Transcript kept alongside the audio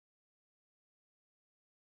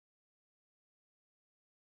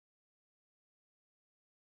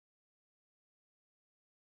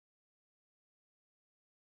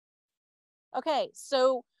Okay,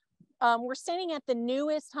 so we're standing at the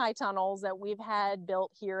newest high tunnels that we've had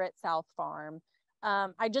built here at South Farm.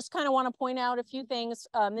 I just kind of want to point out a few things.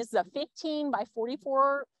 This is a 15 by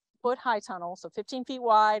 44 foot high tunnel, so 15 feet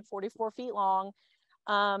wide, 44 feet long.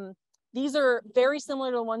 These are very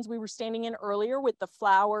similar to the ones we were standing in earlier with the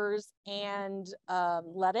flowers and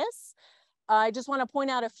lettuce. I just want to point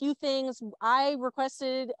out a few things. I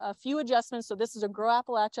requested a few adjustments. So this is a Grow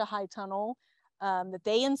Appalachia high tunnel that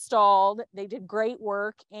they installed. They did great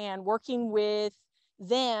work, and working with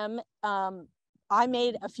them, I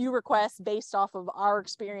made a few requests based off of our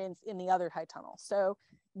experience in the other high tunnel. So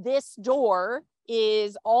this door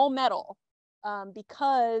is all metal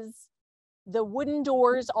because the wooden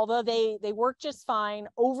doors, although they work just fine,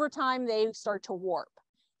 over time they start to warp.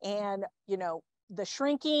 And, you know, the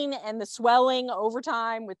shrinking and the swelling over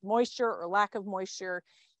time with moisture or lack of moisture,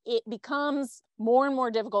 it becomes more and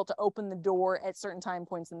more difficult to open the door at certain time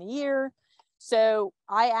points in the year. So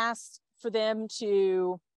I asked for them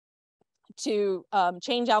to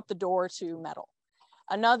change out the door to metal.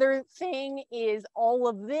 Another thing is all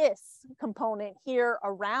of this component here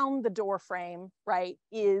around the door frame, right,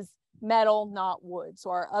 is metal, not wood. So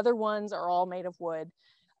our other ones are all made of wood.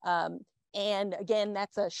 And again,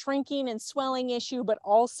 that's a shrinking and swelling issue, but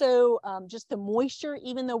also just the moisture,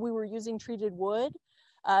 even though we were using treated wood,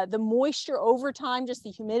 the moisture over time, just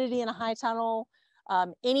the humidity in a high tunnel,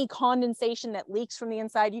 any condensation that leaks from the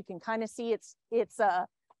inside, you can kind of see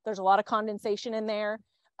there's a lot of condensation in there.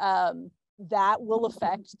 That will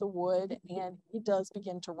affect the wood, and it does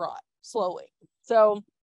begin to rot slowly. So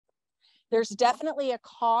there's definitely a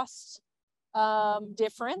cost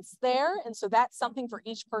difference there. And so that's something for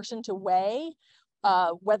each person to weigh,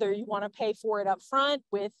 whether you want to pay for it up front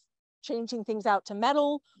with changing things out to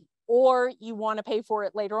metal, or you want to pay for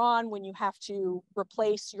it later on when you have to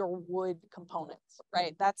replace your wood components,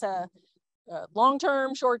 right? That's a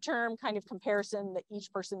long-term, short-term kind of comparison that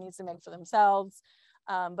each person needs to make for themselves.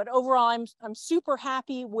 But overall, I'm super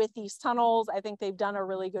happy with these tunnels. I think they've done a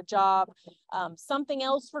really good job. Something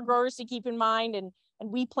else for growers to keep in mind, and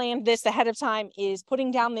we planned this ahead of time, is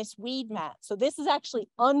putting down this weed mat. So this is actually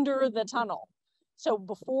under the tunnel. So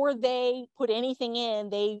before they put anything in,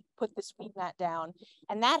 they put this weed mat down.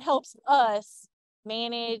 And that helps us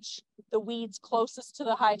manage the weeds closest to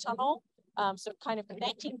the high tunnel. So kind of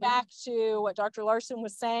connecting back to what Dr. Larson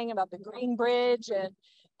was saying about the Green Bridge and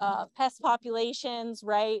pest populations,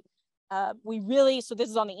 right? So this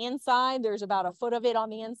is on the inside. There's about a foot of it on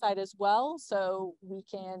the inside as well. So we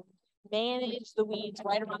can manage the weeds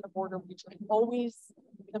right around the border, which is always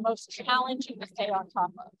the most challenging to stay on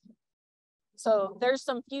top of. So there's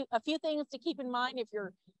a few things to keep in mind if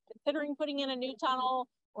you're considering putting in a new tunnel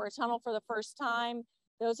or a tunnel for the first time.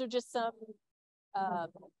 Those are just some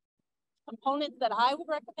components that I would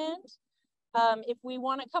recommend. If we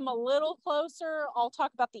want to come a little closer, I'll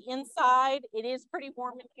talk about the inside. It is pretty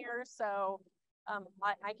warm in here, so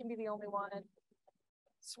I can be the only one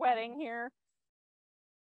sweating here.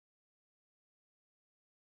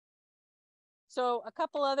 So a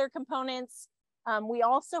couple other components. We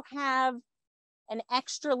also have an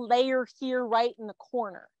extra layer here right in the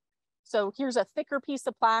corner. So here's a thicker piece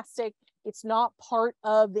of plastic. It's not part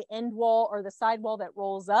of the end wall or the side wall that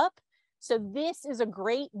rolls up. So this is a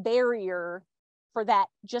great barrier for that,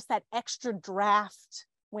 just that extra draft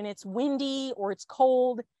when it's windy or it's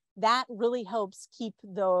cold. That really helps keep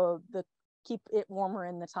keep it warmer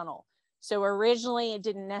in the tunnel. So originally it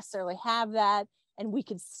didn't necessarily have that, and we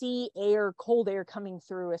could see cold air coming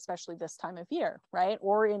through, especially this time of year, right?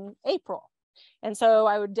 Or in April. And so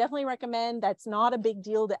I would definitely recommend, that's not a big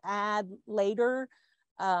deal to add later,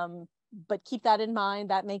 but keep that in mind.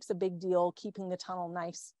 That makes a big deal, keeping the tunnel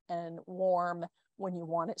nice and warm when you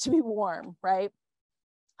want it to be warm, right?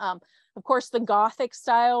 Of course, the Gothic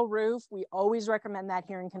style roof, we always recommend that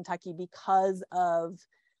here in Kentucky because of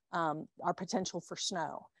our potential for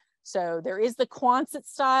snow. So there is the Quonset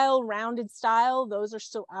style, rounded style. Those are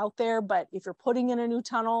still out there, but if you're putting in a new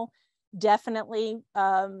tunnel, definitely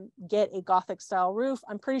get a Gothic style roof.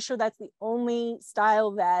 I'm pretty sure that's the only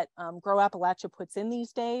style that Grow Appalachia puts in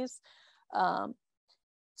these days.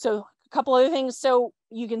 So a couple other things. So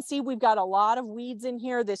you can see we've got a lot of weeds in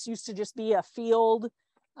here. This used to just be a field.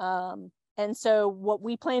 And so what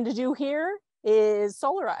we plan to do here is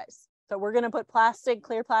solarize. So we're going to put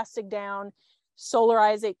clear plastic down,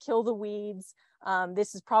 solarize it, kill the weeds.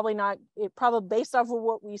 This is probably based off of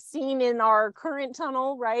what we've seen in our current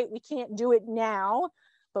tunnel, right? We can't do it now,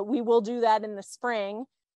 but we will do that in the spring.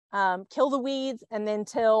 Kill the weeds and then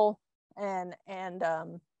till, and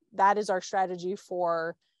that is our strategy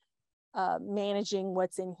for managing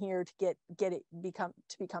what's in here to get it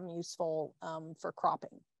become useful for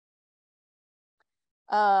cropping.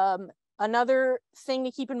 Another thing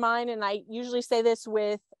to keep in mind, and I usually say this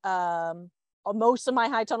with most of my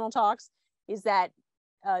high tunnel talks, is that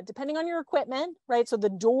depending on your equipment, right? So the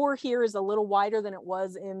door here is a little wider than it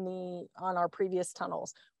was on our previous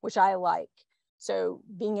tunnels, which I like. So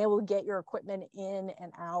being able to get your equipment in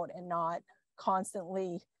and out and not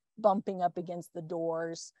constantly bumping up against the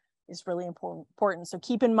doors is really important. So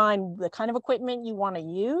keep in mind the kind of equipment you want to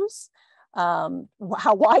use.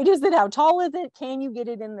 How wide is it? How tall is it? Can you get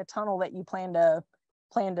it in the tunnel that you plan to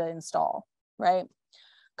install, right?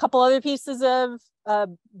 A couple other pieces of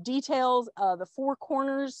details. The four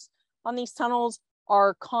corners on these tunnels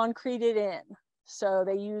are concreted in. So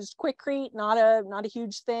they used Quikrete, not a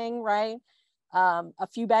huge thing, right? A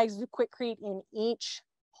few bags of Quikrete in each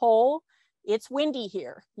hole. It's windy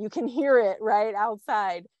here. You can hear it right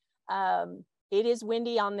outside. It is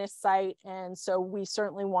windy on this site, and so we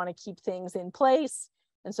certainly want to keep things in place.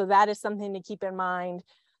 And so that is something to keep in mind.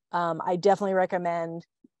 I definitely recommend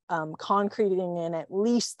concreting in at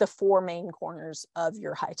least the four main corners of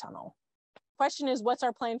your high tunnel. Question is, what's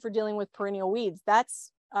our plan for dealing with perennial weeds?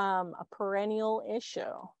 That's a perennial issue.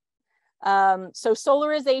 So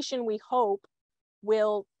solarization, we hope,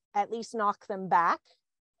 will at least knock them back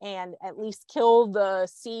and at least kill the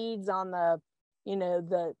seeds on the,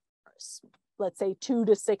 let's say 2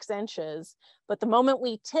 to 6 inches. But the moment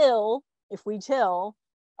we till, if we till,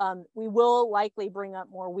 we will likely bring up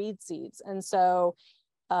more weed seeds. And so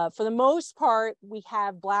for the most part, we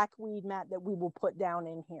have black weed mat that we will put down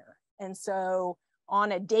in here. And so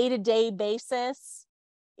on a day-to-day basis,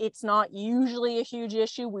 it's not usually a huge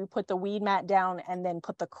issue. We put the weed mat down and then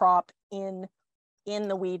put the crop in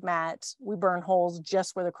the weed mat. We burn holes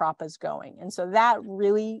just where the crop is going. And so that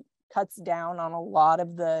really cuts down on a lot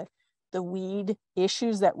of the weed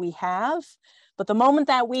issues that we have. But the moment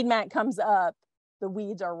that weed mat comes up, the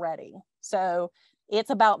weeds are ready. So it's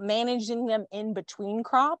about managing them in between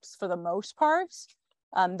crops for the most part.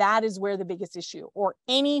 That is where the biggest issue, or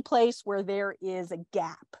any place where there is a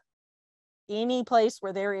gap, any place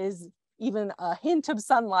where there is even a hint of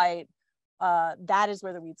sunlight, that is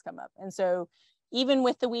where the weeds come up. And so even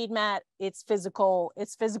with the weed mat, it's physical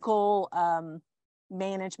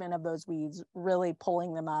management of those weeds, really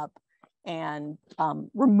pulling them up and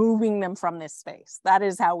removing them from this space. That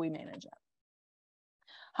is how we manage it.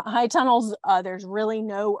 High tunnels, there's really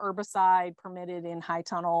no herbicide permitted in high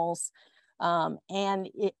tunnels. And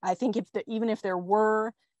I think even if there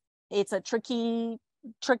were, it's a tricky,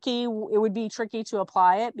 it would be tricky to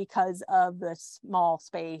apply it because of the small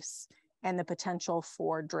space and the potential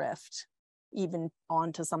for drift, even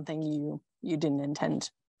onto something you didn't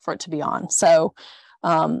intend for it to be on. So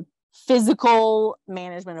physical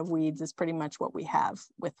management of weeds is pretty much what we have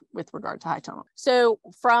with regard to high tunnel. So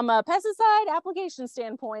from a pesticide application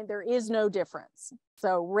standpoint, there is no difference.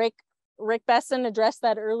 So Rick Besson addressed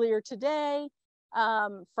that earlier today.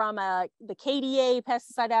 From the KDA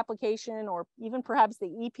pesticide application, or even perhaps the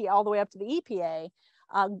EPA, all the way up to the EPA,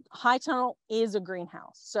 high tunnel is a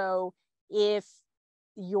greenhouse. So if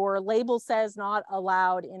your label says not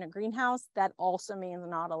allowed in a greenhouse, that also means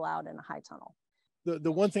not allowed in a high tunnel.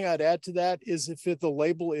 The one thing I'd add to that is if the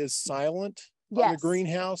label is silent on the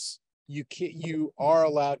greenhouse, you are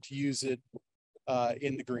allowed to use it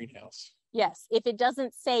in the greenhouse. Yes, if it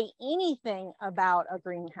doesn't say anything about a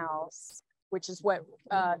greenhouse, which is what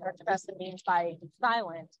Dr. Besson means by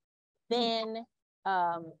silent, then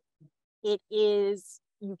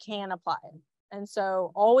you can apply it. And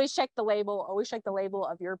so always check the label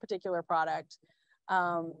of your particular product.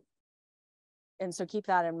 And so keep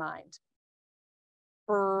that in mind.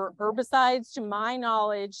 For herbicides, to my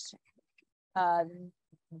knowledge,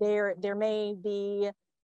 there may be,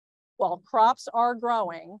 while crops are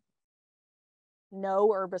growing, no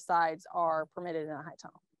herbicides are permitted in a high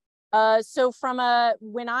tunnel. So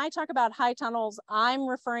when I talk about high tunnels, I'm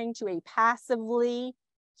referring to a passively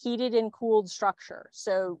heated and cooled structure.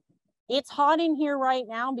 So it's hot in here right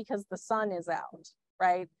now because the sun is out,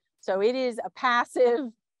 right? So it is a passive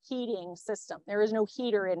heating system. There is no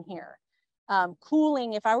heater in here.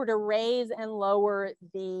 Cooling, if I were to raise and lower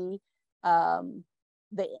the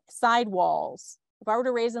sidewalls,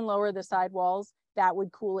 that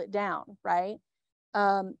would cool it down, right?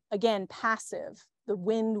 Again, passive. The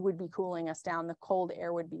wind would be cooling us down. The cold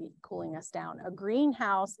air would be cooling us down. A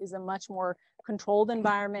greenhouse is a much more controlled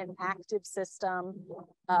environment, active system,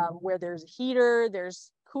 where there's a heater,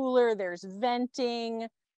 there's cooler, there's venting,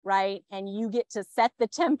 right? And you get to set the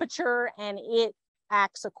temperature and it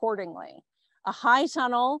acts accordingly. A high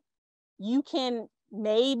tunnel, you can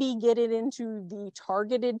maybe get it into the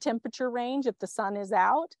targeted temperature range if the sun is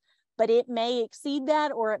out, but it may exceed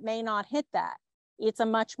that or it may not hit that. It's a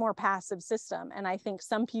much more passive system. And I think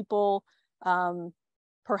some people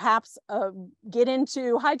perhaps get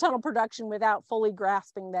into high tunnel production without fully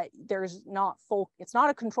grasping that it's not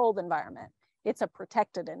a controlled environment, it's a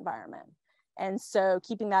protected environment. And so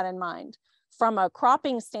keeping that in mind. From a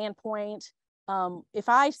cropping standpoint, if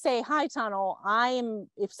I say high tunnel,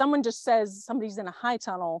 if someone just says somebody's in a high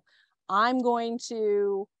tunnel, I'm going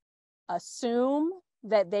to assume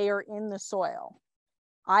that they are in the soil.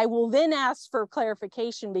 I will then ask for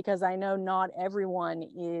clarification because I know not everyone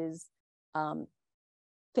is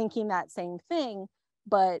thinking that same thing,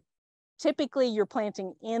 but typically you're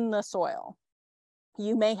planting in the soil.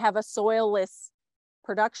 You may have a soilless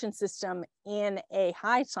production system in a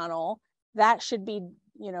high tunnel. That should be,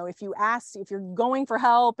 you know, if you're going for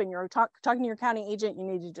help and you're talking to your county agent, you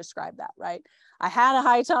need to describe that, right? I had a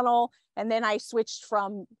high tunnel and then I switched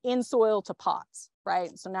from in soil to pots,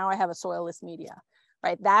 right? So now I have a soilless media,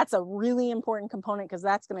 right? That's a really important component because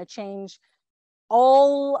that's going to change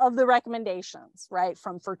all of the recommendations, right?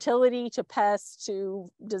 From fertility to pests to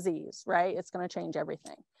disease, right? It's going to change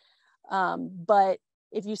everything. But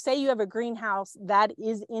if you say you have a greenhouse, that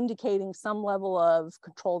is indicating some level of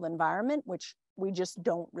controlled environment, which we just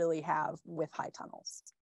don't really have with high tunnels.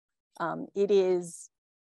 It is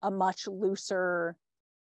a much looser,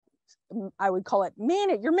 I would call it,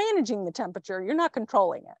 you're managing the temperature, you're not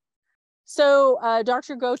controlling it. So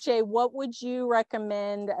Dr. Gauthier, what would you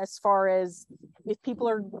recommend as far as if people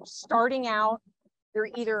are starting out,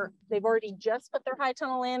 they've already just put their high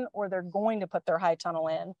tunnel in or they're going to put their high tunnel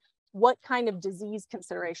in, what kind of disease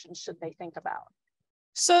considerations should they think about?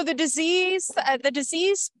 So the disease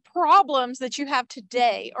problems that you have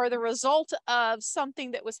today are the result of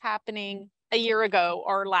something that was happening a year ago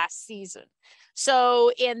or last season.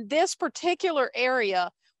 So in this particular area,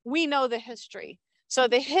 we know the history. So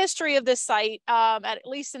the history of this site, at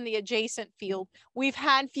least in the adjacent field, we've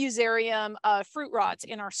had Fusarium fruit rots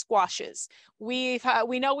in our squashes. We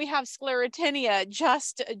know we have Sclerotinia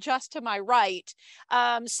just to my right.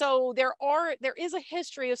 So there is a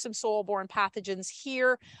history of some soil-borne pathogens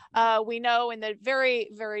here. We know in the very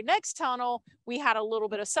next tunnel, we had a little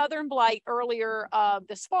bit of southern blight earlier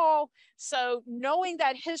this fall. So knowing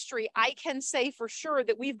that history, I can say for sure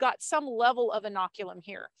that we've got some level of inoculum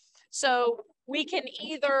here. So we can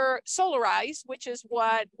either solarize, which is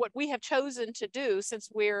what we have chosen to do since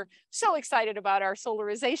we're so excited about our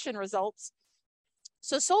solarization results.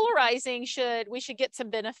 So solarizing we should get some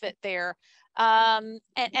benefit there. And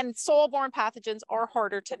soil-borne pathogens are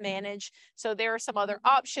harder to manage. So there are some other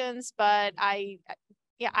options, but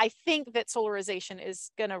I think that solarization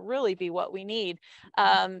is going to really be what we need.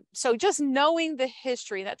 So just knowing the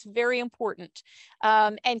history, that's very important.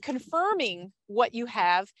 And confirming what you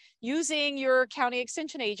have using your county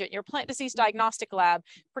extension agent, your plant disease diagnostic lab,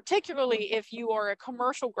 particularly if you are a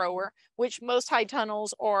commercial grower, which most high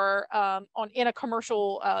tunnels are in a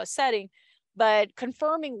commercial setting. But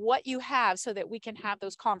confirming what you have so that we can have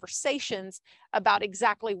those conversations about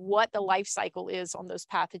exactly what the life cycle is on those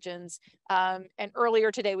pathogens. And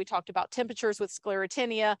earlier today, we talked about temperatures with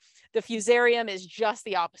Sclerotinia. The Fusarium is just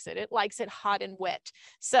the opposite. It likes it hot and wet.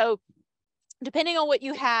 So depending on what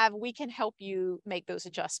you have, we can help you make those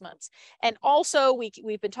adjustments. And also,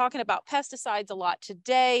 we've been talking about pesticides a lot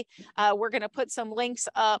today. We're going to put some links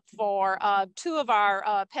up for two of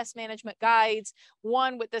our pest management guides,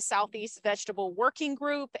 one with the Southeast Vegetable Working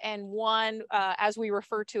Group and one, as we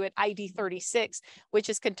refer to it, ID 36, which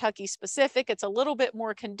is Kentucky specific. It's a little bit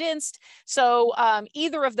more condensed. So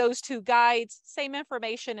either of those two guides, same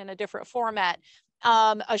information in a different format.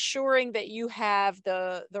 Assuring that you have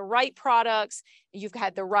the right products, you've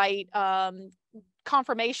had the right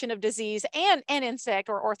confirmation of disease and insect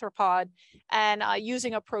or arthropod, and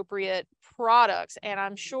using appropriate products. And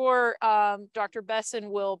I'm sure Dr.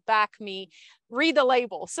 Besson will back me. Read the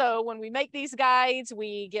label. So when we make these guides,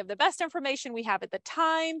 we give the best information we have at the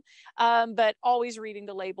time, but always reading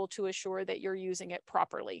the label to assure that you're using it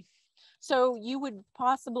properly. So you would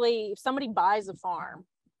possibly, if somebody buys a farm,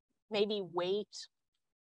 maybe wait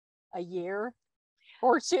a year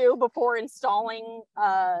or two before installing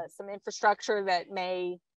some infrastructure that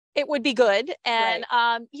may it would be good. And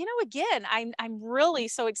you know, again, I'm really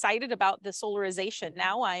so excited about the solarization.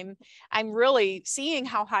 Now I'm really seeing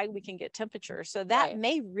how high we can get temperature. So that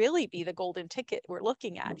may really be the golden ticket we're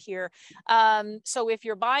looking at here. So if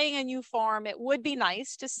you're buying a new farm, it would be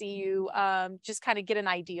nice to see you just kind of get an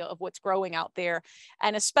idea of what's growing out there.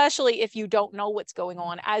 And especially if you don't know what's going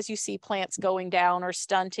on, as you see plants going down or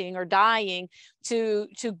stunting or dying, to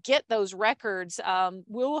get those records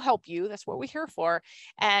will help you. That's what we're here for.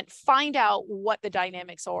 And find out what the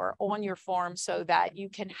dynamics are on your farm so that you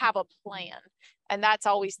can have a plan. And that's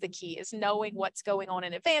always the key, is knowing what's going on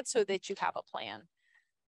in advance so that you have a plan.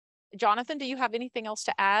 Jonathan, do you have anything else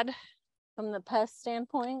to add? From the pest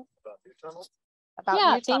standpoint? About new tunnels?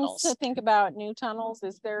 About new tunnels. Things to think about new tunnels.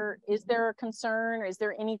 Is there a concern? Is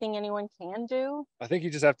there anything anyone can do? I think you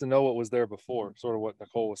just have to know what was there before. Sort of what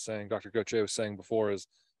Nicole was saying, Dr. Gauthier was saying before, is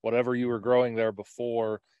whatever you were growing there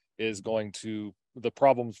before is going to, the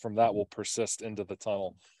problems from that will persist into the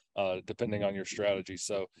tunnel, depending on your strategy.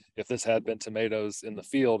 So if this had been tomatoes in the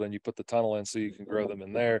field and you put the tunnel in so you can grow them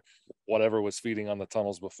in there, whatever was feeding on the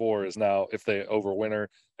tunnels before is now, if they overwinter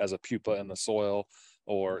as a pupa in the soil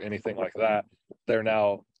or anything like that, they're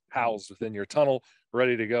now housed within your tunnel,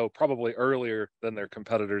 ready to go, probably earlier than their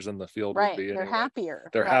competitors in the field would be. They're anyway. happier.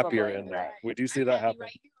 They're probably. happier in there. Right. We do see that happen.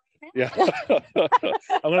 Yeah.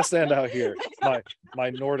 I'm gonna stand out here. My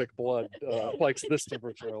Nordic blood likes this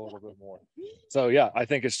temperature a little bit more. So yeah, I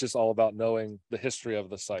think it's just all about knowing the history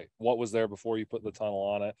of the site. What was there before you put the tunnel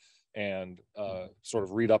on it, and sort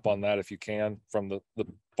of read up on that if you can from the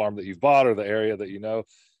farm that you've bought or the area that you know,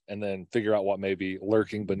 and then figure out what may be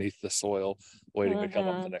lurking beneath the soil waiting to come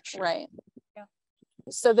up the next year. Right. Yeah.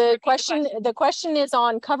 So the question is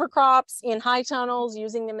on cover crops in high tunnels,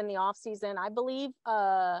 using them in the off season. I believe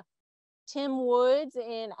Tim Woods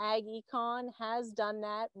in Ag Econ has done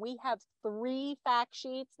that. We have 3 fact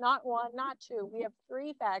sheets, not 1, not 2. We have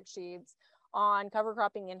 3 fact sheets on cover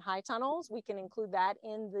cropping in high tunnels. We can include that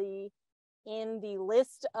in the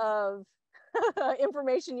list of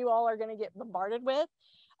information you all are going to get bombarded with.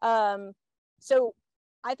 So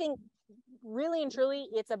I think really and truly,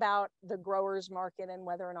 it's about the growers market and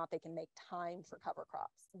whether or not they can make time for cover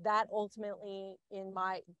crops. That ultimately,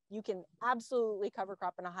 you can absolutely cover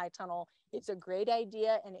crop in a high tunnel. It's a great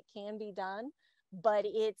idea and it can be done, but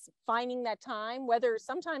it's finding that time, whether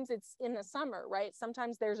sometimes it's in the summer, right?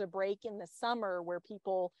 Sometimes there's a break in the summer where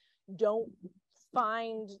people don't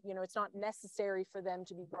find, it's not necessary for them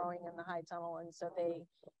to be growing in the high tunnel. And so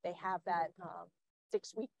they have that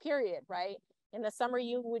 6-week period, right? In the summer,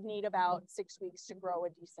 you would need about 6 weeks to grow a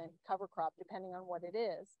decent cover crop, depending on what it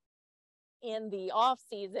is. In the off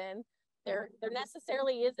season, there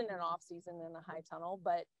necessarily isn't an off season in a high tunnel,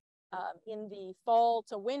 but in the fall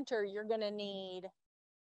to winter, you're going to need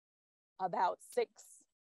about 6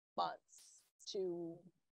 months to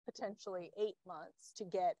potentially 8 months to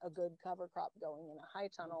get a good cover crop going in a high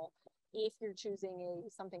tunnel. If you're choosing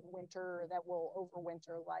something winter that will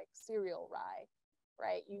overwinter, like cereal rye,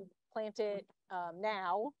 right? You plant it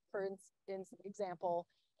now, for example,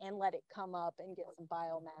 and let it come up and get some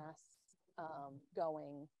biomass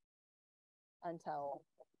going until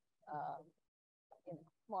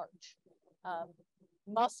March.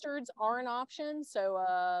 Mustards are an option.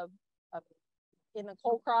 So in the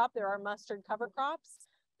cole crop, there are mustard cover crops,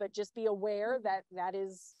 but just be aware that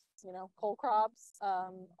is, cole crops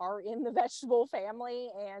are in the vegetable family.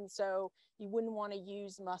 And so you wouldn't want to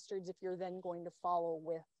use mustards if you're then going to follow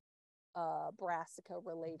with brassica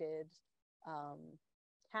related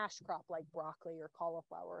cash crop like broccoli or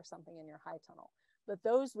cauliflower or something in your high tunnel. But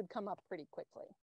those would come up pretty quickly.